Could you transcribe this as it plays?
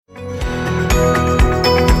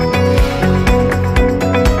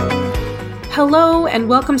and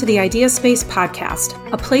welcome to the Idea Space podcast,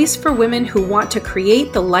 a place for women who want to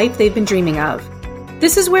create the life they've been dreaming of.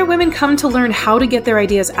 This is where women come to learn how to get their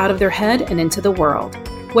ideas out of their head and into the world.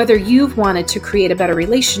 Whether you've wanted to create a better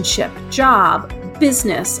relationship, job,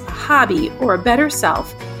 business, a hobby, or a better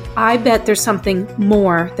self, I bet there's something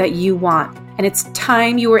more that you want, and it's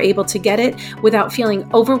time you were able to get it without feeling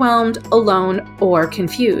overwhelmed, alone, or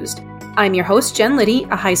confused. I'm your host, Jen Liddy,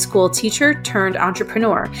 a high school teacher turned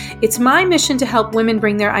entrepreneur. It's my mission to help women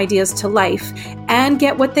bring their ideas to life and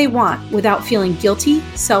get what they want without feeling guilty,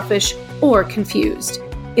 selfish, or confused.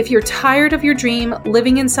 If you're tired of your dream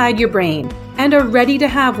living inside your brain and are ready to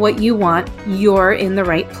have what you want, you're in the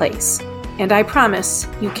right place. And I promise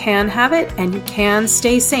you can have it and you can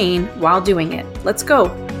stay sane while doing it. Let's go.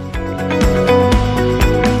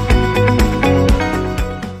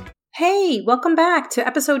 Hey, welcome back to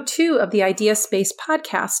episode 2 of the Idea Space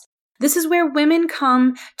podcast. This is where women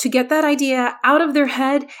come to get that idea out of their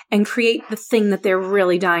head and create the thing that they're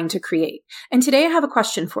really dying to create. And today I have a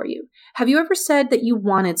question for you. Have you ever said that you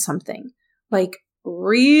wanted something, like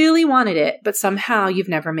really wanted it, but somehow you've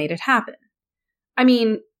never made it happen? I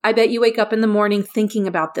mean, I bet you wake up in the morning thinking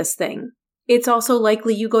about this thing. It's also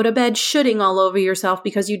likely you go to bed shooting all over yourself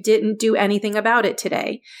because you didn't do anything about it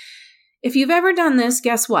today. If you've ever done this,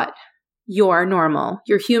 guess what? You're normal.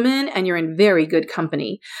 You're human and you're in very good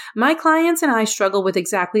company. My clients and I struggle with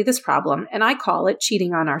exactly this problem, and I call it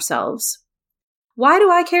cheating on ourselves. Why do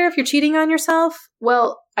I care if you're cheating on yourself?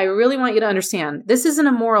 Well, I really want you to understand, this isn't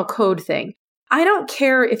a moral code thing. I don't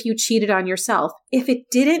care if you cheated on yourself if it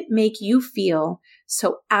didn't make you feel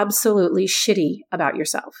so absolutely shitty about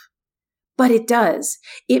yourself. But it does.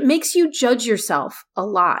 It makes you judge yourself a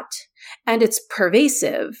lot, and it's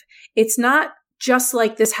pervasive. It's not just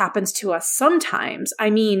like this happens to us sometimes. I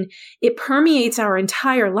mean, it permeates our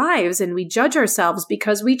entire lives and we judge ourselves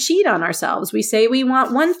because we cheat on ourselves. We say we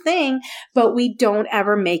want one thing, but we don't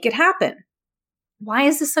ever make it happen. Why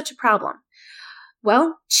is this such a problem?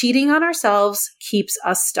 Well, cheating on ourselves keeps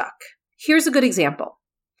us stuck. Here's a good example.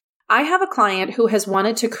 I have a client who has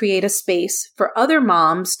wanted to create a space for other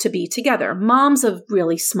moms to be together, moms of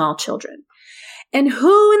really small children. And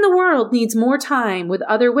who in the world needs more time with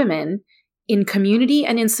other women in community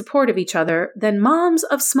and in support of each other than moms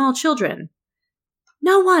of small children?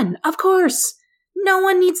 No one, of course. No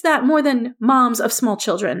one needs that more than moms of small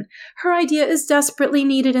children. Her idea is desperately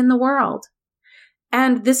needed in the world.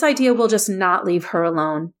 And this idea will just not leave her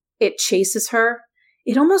alone. It chases her.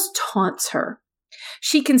 It almost taunts her.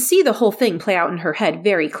 She can see the whole thing play out in her head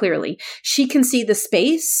very clearly. She can see the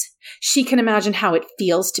space. She can imagine how it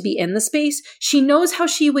feels to be in the space. She knows how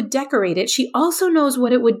she would decorate it. She also knows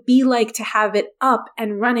what it would be like to have it up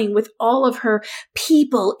and running with all of her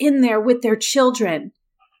people in there with their children.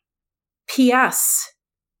 P.S.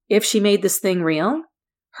 If she made this thing real,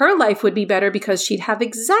 her life would be better because she'd have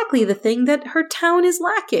exactly the thing that her town is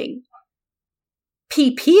lacking.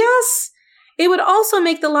 P.P.S. It would also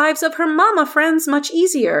make the lives of her mama friends much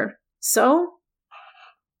easier. So,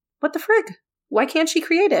 what the frig? Why can't she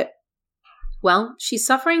create it? Well, she's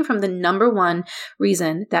suffering from the number one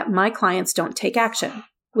reason that my clients don't take action,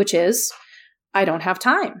 which is, I don't have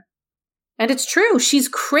time. And it's true, she's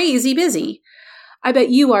crazy busy. I bet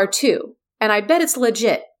you are too. And I bet it's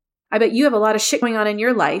legit. I bet you have a lot of shit going on in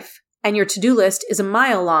your life, and your to-do list is a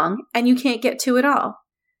mile long, and you can't get to it all.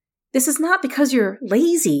 This is not because you're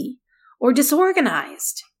lazy or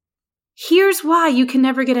disorganized. Here's why you can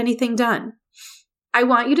never get anything done. I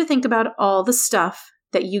want you to think about all the stuff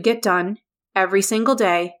that you get done every single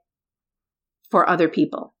day for other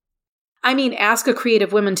people. I mean, ask a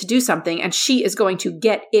creative woman to do something and she is going to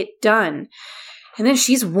get it done. And then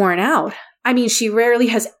she's worn out. I mean, she rarely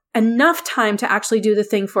has enough time to actually do the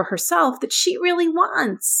thing for herself that she really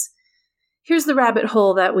wants. Here's the rabbit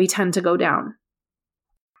hole that we tend to go down.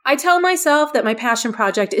 I tell myself that my passion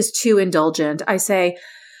project is too indulgent. I say,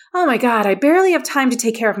 oh my God, I barely have time to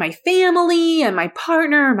take care of my family and my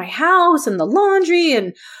partner, my house and the laundry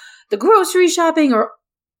and the grocery shopping or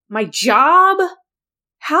my job.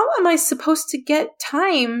 How am I supposed to get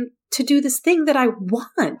time to do this thing that I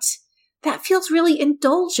want? That feels really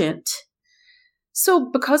indulgent. So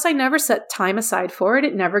because I never set time aside for it,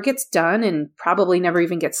 it never gets done and probably never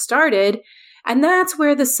even gets started. And that's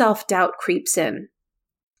where the self-doubt creeps in.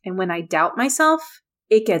 And when I doubt myself,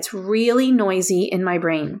 it gets really noisy in my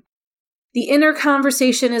brain. The inner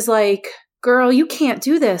conversation is like, girl, you can't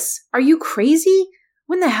do this. Are you crazy?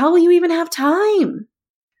 When the hell will you even have time?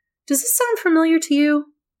 Does this sound familiar to you?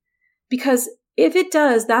 Because if it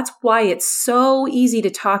does, that's why it's so easy to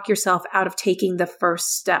talk yourself out of taking the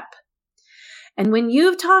first step. And when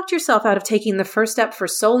you've talked yourself out of taking the first step for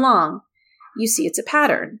so long, you see it's a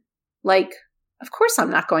pattern. Like, of course I'm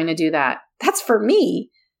not going to do that. That's for me.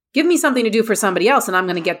 Give me something to do for somebody else and I'm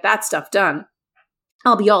going to get that stuff done.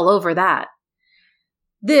 I'll be all over that.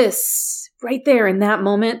 This, right there in that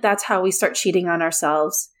moment, that's how we start cheating on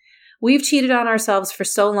ourselves. We've cheated on ourselves for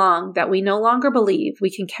so long that we no longer believe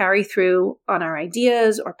we can carry through on our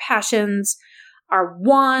ideas or passions, our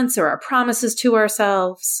wants or our promises to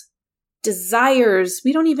ourselves. Desires,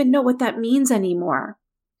 we don't even know what that means anymore.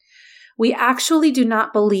 We actually do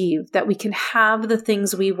not believe that we can have the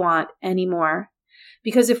things we want anymore.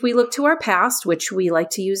 Because if we look to our past, which we like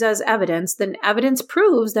to use as evidence, then evidence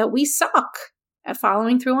proves that we suck at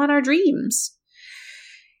following through on our dreams.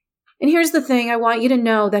 And here's the thing, I want you to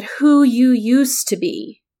know that who you used to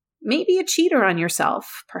be, maybe a cheater on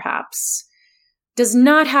yourself, perhaps, does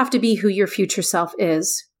not have to be who your future self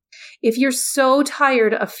is. If you're so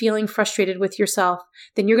tired of feeling frustrated with yourself,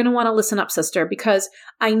 then you're going to want to listen up, sister, because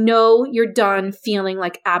I know you're done feeling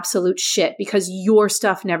like absolute shit because your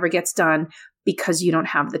stuff never gets done because you don't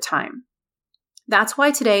have the time. That's why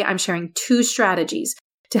today I'm sharing 2 strategies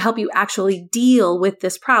to help you actually deal with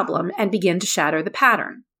this problem and begin to shatter the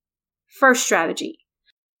pattern. First strategy,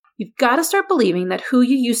 you've got to start believing that who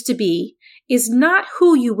you used to be is not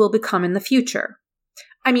who you will become in the future.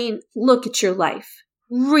 I mean, look at your life.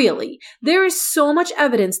 Really, there is so much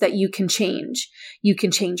evidence that you can change. You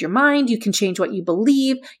can change your mind. You can change what you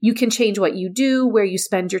believe. You can change what you do, where you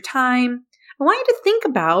spend your time. I want you to think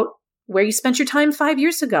about where you spent your time 5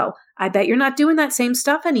 years ago. I bet you're not doing that same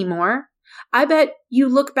stuff anymore. I bet you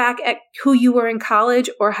look back at who you were in college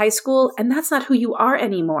or high school, and that's not who you are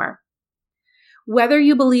anymore. Whether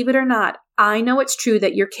you believe it or not, I know it's true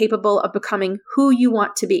that you're capable of becoming who you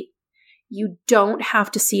want to be. You don't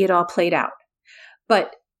have to see it all played out.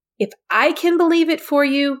 But if I can believe it for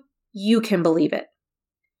you, you can believe it.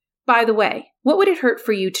 By the way, what would it hurt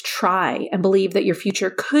for you to try and believe that your future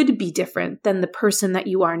could be different than the person that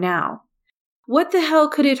you are now? What the hell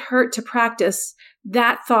could it hurt to practice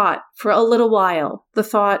that thought for a little while? The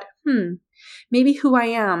thought, maybe who I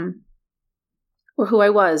am or who I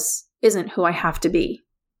was isn't who I have to be.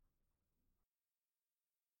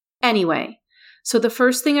 Anyway, so the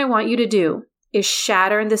first thing I want you to do is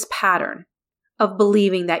shatter this pattern of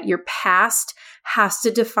believing that your past has to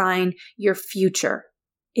define your future.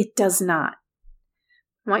 It does not.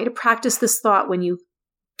 I want you to practice this thought when you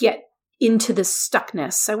get into this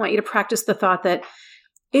stuckness. I want you to practice the thought that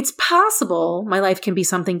it's possible my life can be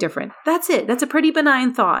something different. That's it. That's a pretty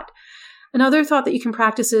benign thought. Another thought that you can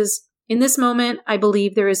practice is, in this moment, I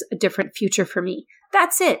believe there is a different future for me.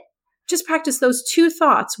 That's it. Just practice those 2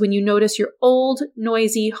 thoughts when you notice your old,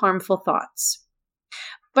 noisy, harmful thoughts.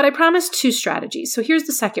 But I promised 2 strategies, so here's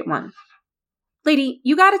the second one. Lady,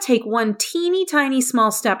 you got to take one teeny tiny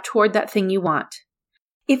small step toward that thing you want.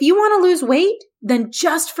 If you want to lose weight, then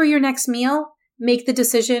just for your next meal, make the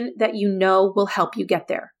decision that you know will help you get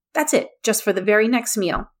there. That's it, just for the very next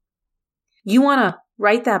meal. You want to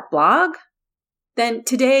write that blog? Then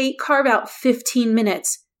today, carve out 15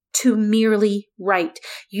 minutes to merely write.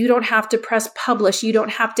 You don't have to press publish. You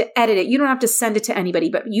don't have to edit it. You don't have to send it to anybody,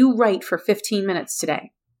 but you write for 15 minutes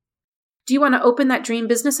today. Do you want to open that dream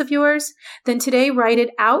business of yours? Then today, write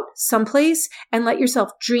it out someplace and let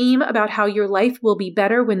yourself dream about how your life will be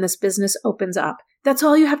better when this business opens up. That's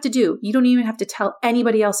all you have to do. You don't even have to tell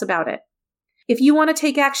anybody else about it. If you want to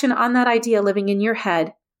take action on that idea living in your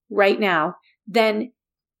head right now, then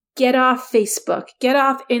get off Facebook, get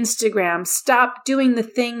off Instagram, stop doing the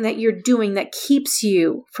thing that you're doing that keeps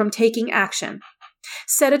you from taking action.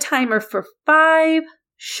 Set a timer for 5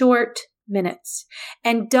 short minutes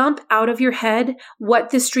and dump out of your head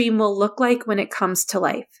what this dream will look like when it comes to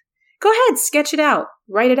life. Go ahead, sketch it out,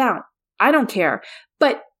 write it out. I don't care,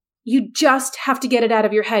 but you just have to get it out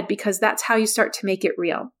of your head because that's how you start to make it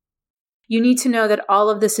real. You need to know that all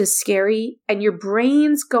of this is scary and your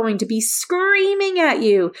brain's going to be screaming at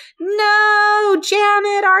you. No,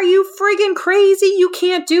 Janet, are you friggin' crazy? You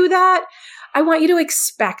can't do that. I want you to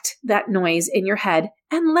expect that noise in your head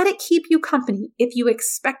and let it keep you company. If you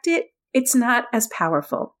expect it, it's not as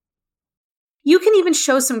powerful. You can even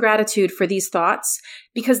show some gratitude for these thoughts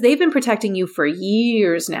because they've been protecting you for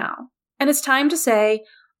years now. And it's time to say,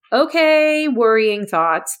 okay, worrying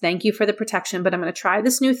thoughts, thank you for the protection, but I'm going to try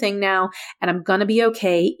this new thing now, and I'm going to be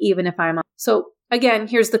okay even if I'm... So again,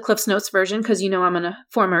 here's the Cliff's Notes version because you know I'm a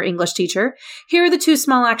former English teacher. Here are the 2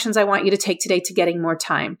 small actions I want you to take today to getting more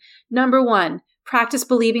time. Number 1, practice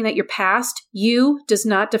believing that your past you does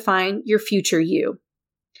not define your future you.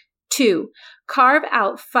 2, Carve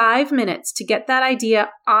out 5 minutes to get that idea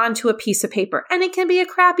onto a piece of paper. And it can be a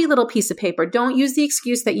crappy little piece of paper. Don't use the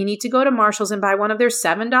excuse that you need to go to Marshall's and buy one of their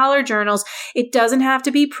 $7 journals. It doesn't have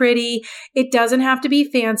to be pretty. It doesn't have to be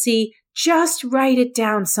fancy. Just write it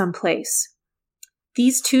down someplace.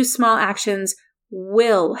 These 2 small actions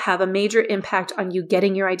will have a major impact on you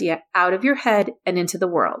getting your idea out of your head and into the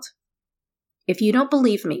world. If you don't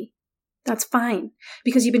believe me, that's fine,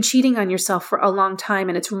 because you've been cheating on yourself for a long time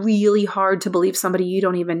and it's really hard to believe somebody you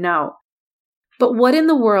don't even know. But what in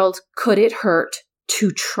the world could it hurt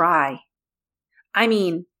to try? I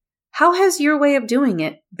mean, how has your way of doing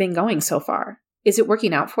it been going so far? Is it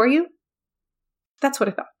working out for you? That's what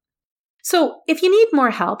I thought. So if you need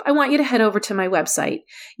more help, I want you to head over to my website.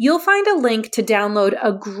 You'll find a link to download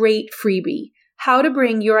a great freebie, How to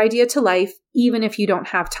Bring Your Idea to Life Even If You Don't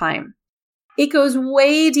Have Time. It goes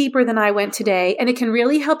way deeper than I went today, and it can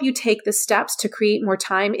really help you take the steps to create more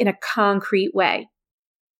time in a concrete way.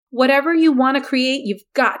 Whatever you want to create, you've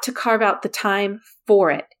got to carve out the time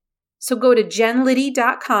for it. So go to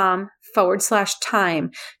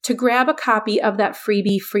jenliddy.com/time to grab a copy of that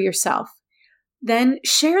freebie for yourself. Then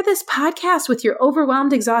share this podcast with your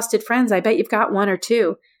overwhelmed, exhausted friends. I bet you've got 1 or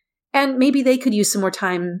 2. And maybe they could use some more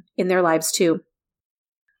time in their lives too.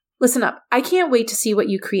 Listen up. I can't wait to see what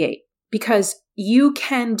you create because you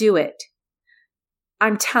can do it.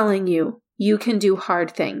 I'm telling you, you can do hard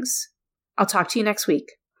things. I'll talk to you next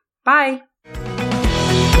week. Bye.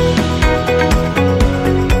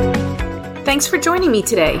 Thanks for joining me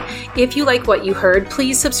today. If you like what you heard,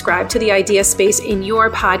 please subscribe to the Idea Space in your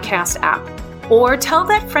podcast app. Or tell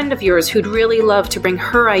that friend of yours who'd really love to bring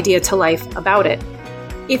her idea to life about it.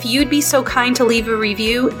 If you'd be so kind to leave a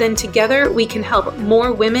review, then together we can help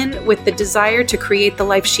more women with the desire to create the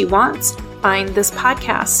life she wants find this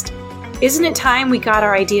podcast. Isn't it time we got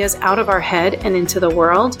our ideas out of our head and into the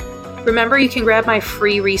world? Remember, you can grab my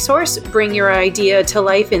free resource, Bring Your Idea to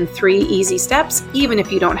Life in 3 Easy Steps, even if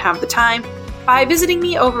you don't have the time, by visiting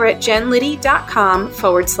me over at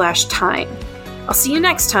jenliddy.com/time. I'll see you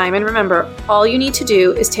next time, and remember, all you need to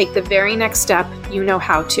do is take the very next step you know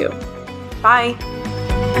how to. Bye.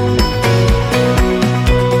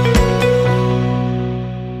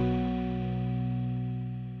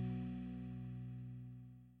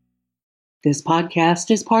 This podcast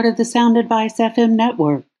is part of the Sound Advice FM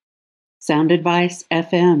network. Sound Advice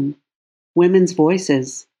FM. Women's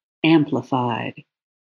voices amplified.